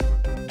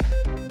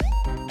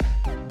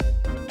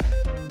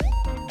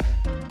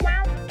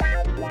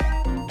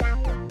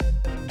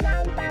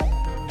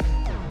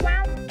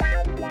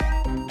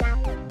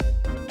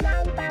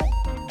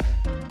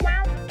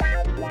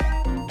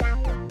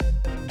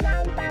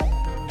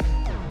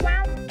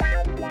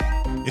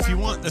if you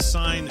want a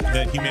sign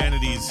that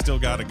humanity's still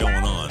got it going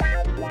on.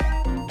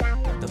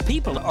 The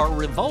people are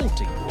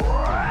revolting.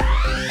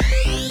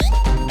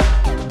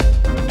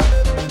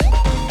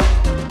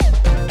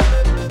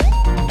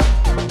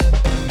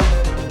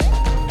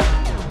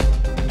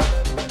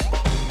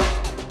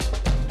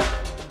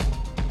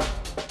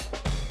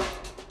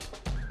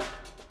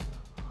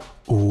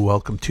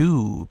 Welcome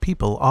to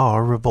People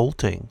Are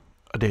Revolting,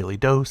 a daily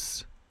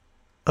dose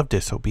of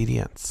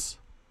disobedience.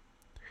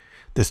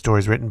 This story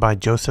is written by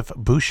Joseph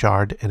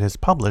Bouchard and is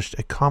published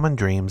at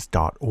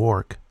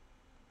commondreams.org.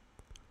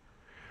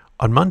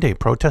 On Monday,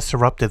 protests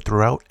erupted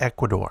throughout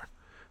Ecuador.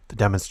 The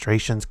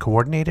demonstrations,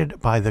 coordinated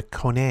by the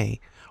CONE,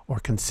 or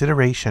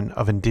Consideration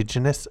of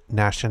Indigenous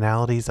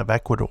Nationalities of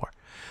Ecuador,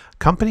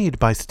 accompanied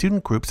by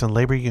student groups and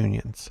labor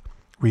unions,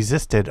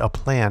 resisted a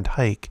planned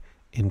hike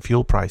in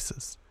fuel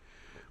prices.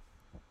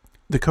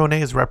 The CONE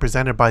is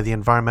represented by the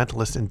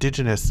environmentalist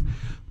Indigenous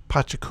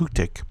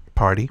Pachakutik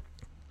Party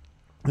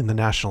in the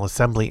National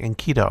Assembly in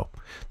Quito,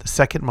 the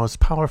second most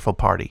powerful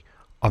party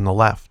on the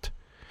left.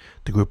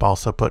 The group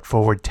also put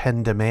forward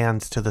 10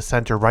 demands to the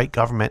center-right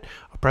government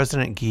of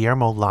President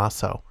Guillermo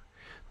Lasso.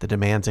 The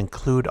demands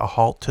include a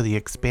halt to the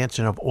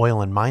expansion of oil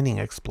and mining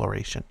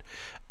exploration,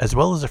 as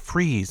well as a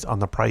freeze on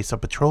the price of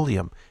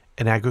petroleum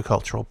and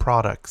agricultural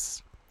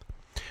products.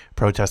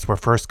 Protests were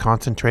first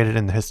concentrated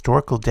in the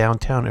historical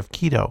downtown of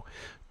Quito,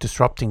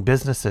 disrupting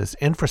businesses,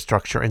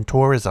 infrastructure, and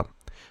tourism.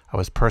 I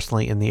was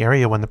personally in the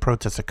area when the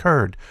protests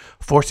occurred,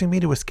 forcing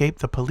me to escape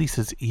the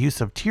police's use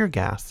of tear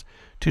gas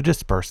to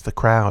disperse the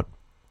crowd.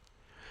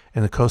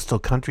 In the coastal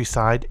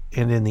countryside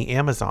and in the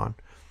Amazon,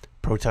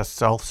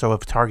 protests also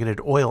have targeted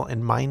oil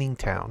and mining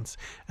towns,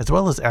 as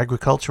well as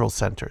agricultural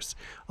centers,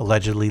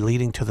 allegedly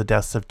leading to the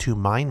deaths of 2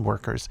 mine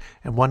workers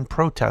and 1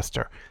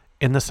 protester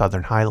in the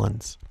southern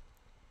highlands.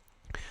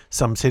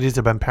 Some cities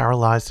have been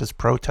paralyzed as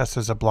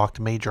protesters have blocked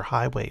major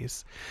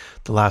highways.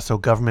 The Lasso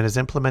government has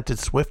implemented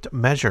swift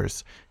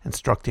measures,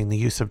 instructing the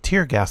use of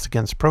tear gas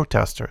against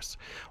protesters,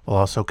 while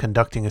also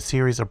conducting a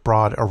series of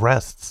broad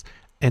arrests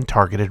and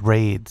targeted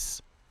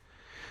raids.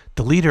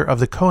 The leader of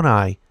the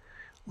CONE,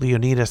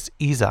 Leonidas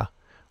Iza,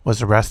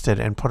 was arrested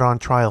and put on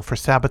trial for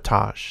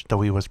sabotage,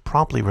 though he was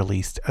promptly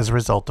released as a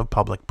result of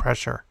public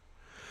pressure.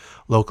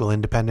 Local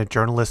independent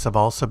journalists have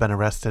also been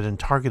arrested and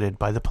targeted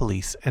by the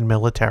police and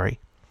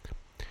military.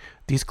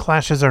 These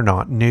clashes are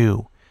not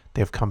new.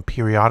 They have come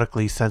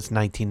periodically since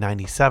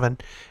 1997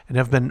 and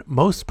have been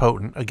most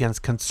potent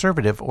against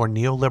conservative or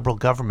neoliberal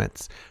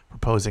governments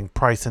proposing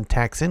price and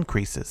tax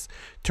increases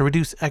to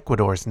reduce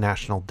Ecuador's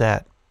national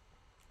debt.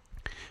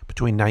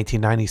 Between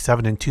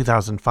 1997 and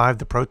 2005,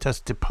 the protests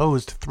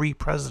deposed 3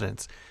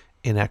 presidents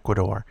in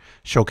Ecuador,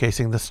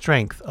 showcasing the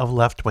strength of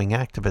left-wing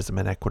activism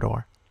in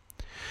Ecuador.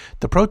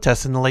 The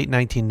protests in the late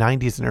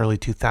 1990s and early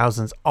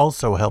 2000s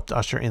also helped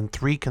usher in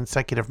 3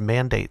 consecutive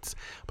mandates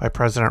by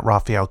President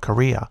Rafael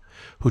Correa,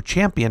 who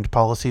championed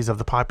policies of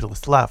the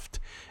populist left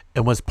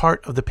and was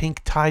part of the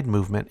Pink Tide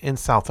movement in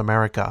South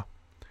America.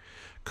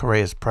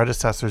 Correa's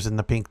predecessors in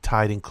the Pink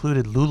Tide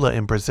included Lula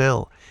in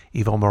Brazil,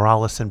 Evo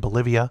Morales in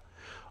Bolivia,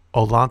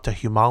 Ollanta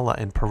Humala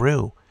in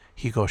Peru,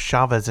 Hugo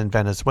Chavez in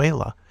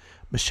Venezuela,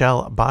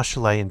 Michelle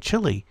Bachelet in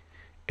Chile,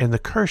 and the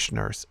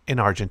Kirchners in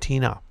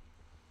Argentina.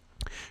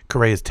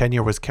 Correa's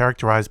tenure was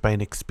characterized by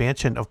an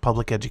expansion of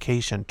public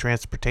education,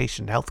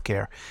 transportation,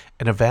 healthcare,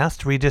 and a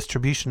vast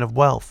redistribution of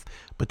wealth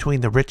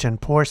between the rich and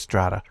poor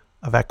strata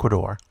of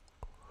Ecuador.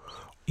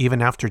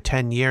 Even after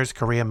 10 years,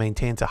 Correa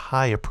maintains a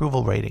high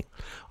approval rating,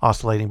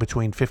 oscillating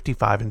between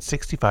 55 and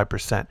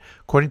 65%,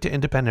 according to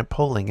independent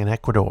polling in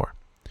Ecuador.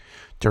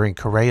 During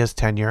Correa's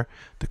tenure,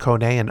 the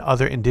CONE and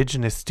other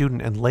indigenous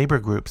student and labor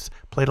groups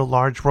played a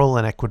large role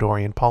in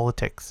Ecuadorian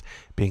politics,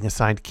 being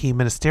assigned key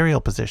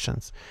ministerial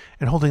positions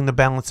and holding the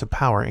balance of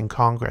power in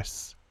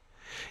Congress.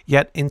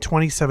 Yet in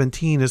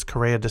 2017, as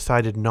Correa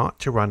decided not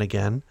to run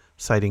again,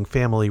 citing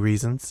family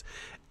reasons,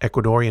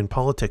 Ecuadorian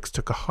politics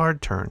took a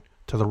hard turn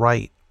to the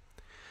right.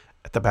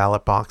 At the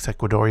ballot box,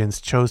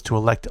 Ecuadorians chose to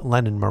elect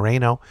Lenin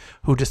Moreno,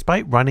 who,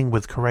 despite running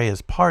with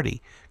Correa's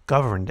party,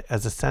 governed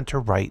as a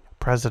center-right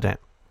president.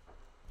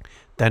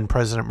 Then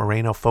President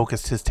Moreno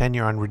focused his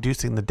tenure on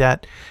reducing the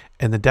debt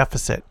and the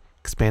deficit,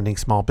 expanding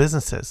small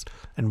businesses,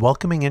 and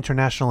welcoming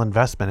international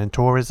investment in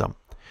tourism.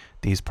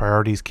 These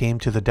priorities came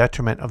to the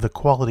detriment of the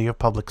quality of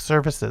public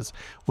services,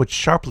 which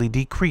sharply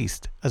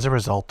decreased as a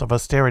result of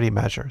austerity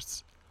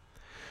measures.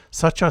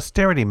 Such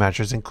austerity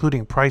measures,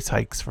 including price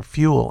hikes for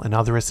fuel and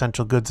other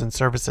essential goods and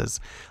services,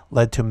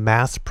 led to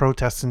mass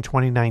protests in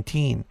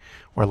 2019,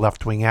 where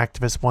left-wing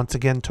activists once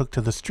again took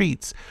to the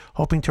streets,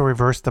 hoping to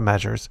reverse the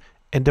measures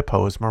and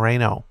depose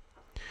Moreno.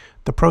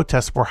 The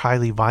protests were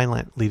highly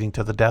violent, leading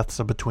to the deaths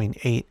of between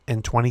 8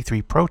 and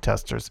 23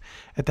 protesters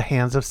at the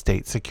hands of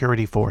state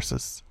security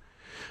forces.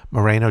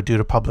 Moreno, due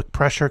to public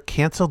pressure,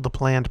 canceled the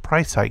planned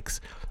price hikes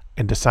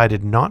and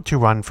decided not to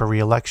run for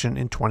re-election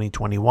in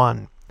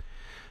 2021.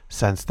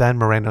 Since then,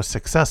 Moreno's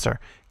successor,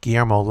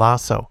 Guillermo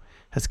Lasso,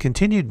 has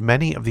continued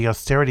many of the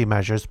austerity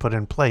measures put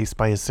in place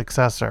by his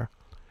successor.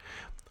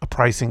 A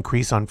price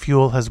increase on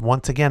fuel has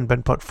once again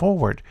been put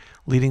forward,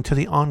 leading to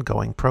the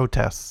ongoing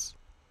protests.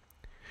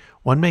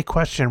 One may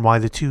question why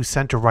the two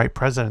center-right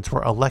presidents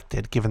were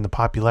elected given the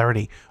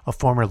popularity of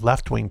former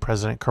left-wing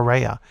President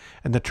Correa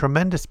and the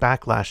tremendous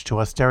backlash to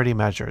austerity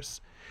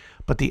measures,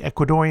 but the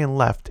Ecuadorian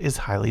left is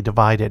highly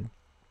divided.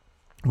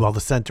 While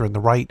the center and the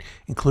right,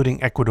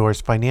 including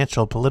Ecuador's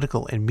financial,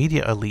 political, and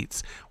media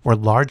elites, were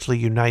largely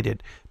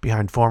united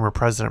behind former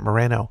President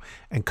Moreno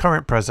and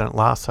current President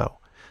Lasso,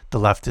 the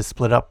left is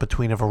split up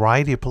between a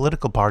variety of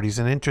political parties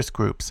and interest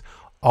groups,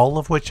 all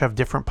of which have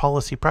different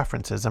policy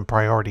preferences and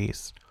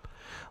priorities.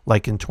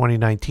 Like in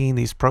 2019,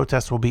 these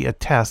protests will be a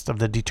test of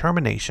the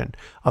determination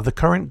of the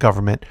current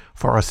government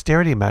for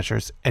austerity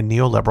measures and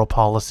neoliberal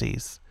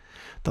policies.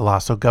 The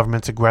Lasso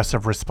government's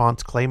aggressive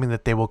response claiming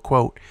that they will,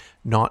 quote,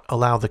 not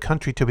allow the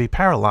country to be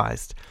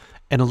paralyzed,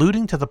 and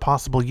alluding to the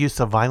possible use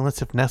of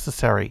violence if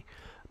necessary,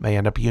 may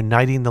end up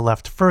uniting the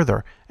left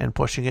further and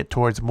pushing it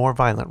towards more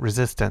violent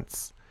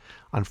resistance.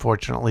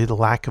 Unfortunately, the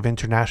lack of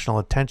international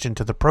attention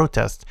to the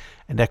protest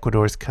and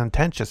Ecuador's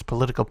contentious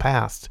political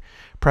past,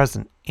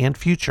 present, and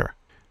future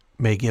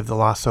may give the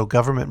Lasso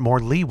government more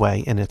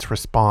leeway in its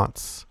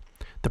response.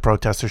 The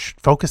protesters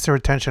should focus their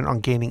attention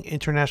on gaining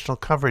international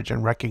coverage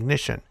and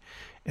recognition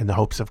in the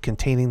hopes of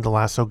containing the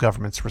Lasso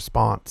government's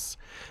response.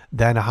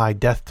 Then a high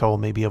death toll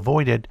may be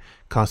avoided,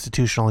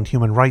 constitutional and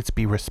human rights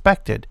be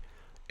respected,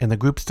 and the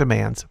group's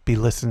demands be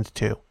listened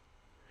to.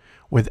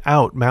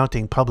 Without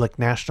mounting public,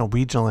 national,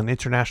 regional, and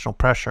international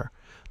pressure,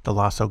 the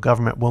Lasso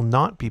government will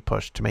not be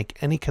pushed to make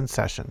any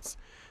concessions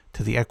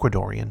to the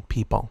Ecuadorian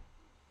people.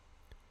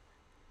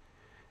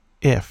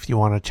 If you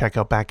want to check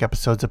out back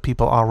episodes of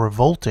People Are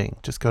Revolting,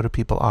 just go to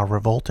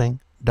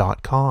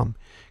peoplearerevolting.com.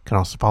 You can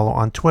also follow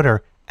on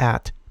Twitter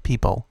at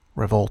People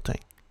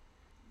Revolting.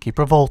 Keep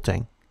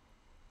revolting,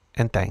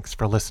 and thanks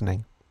for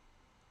listening.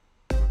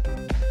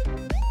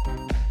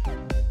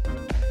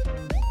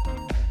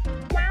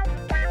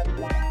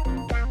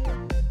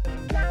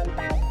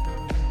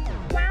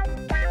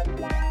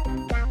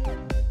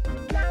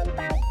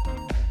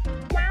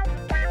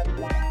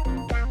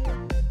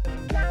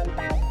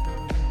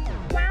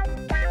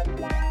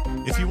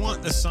 If you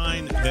want a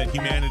sign that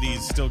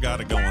humanity's still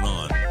got it going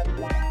on,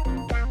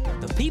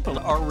 The people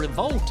are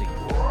revolting.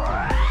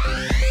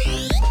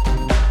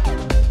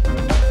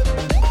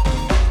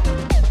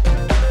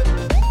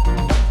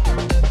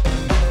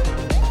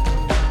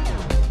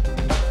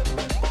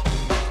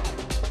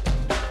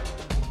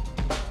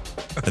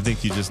 I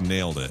think you just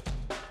nailed it.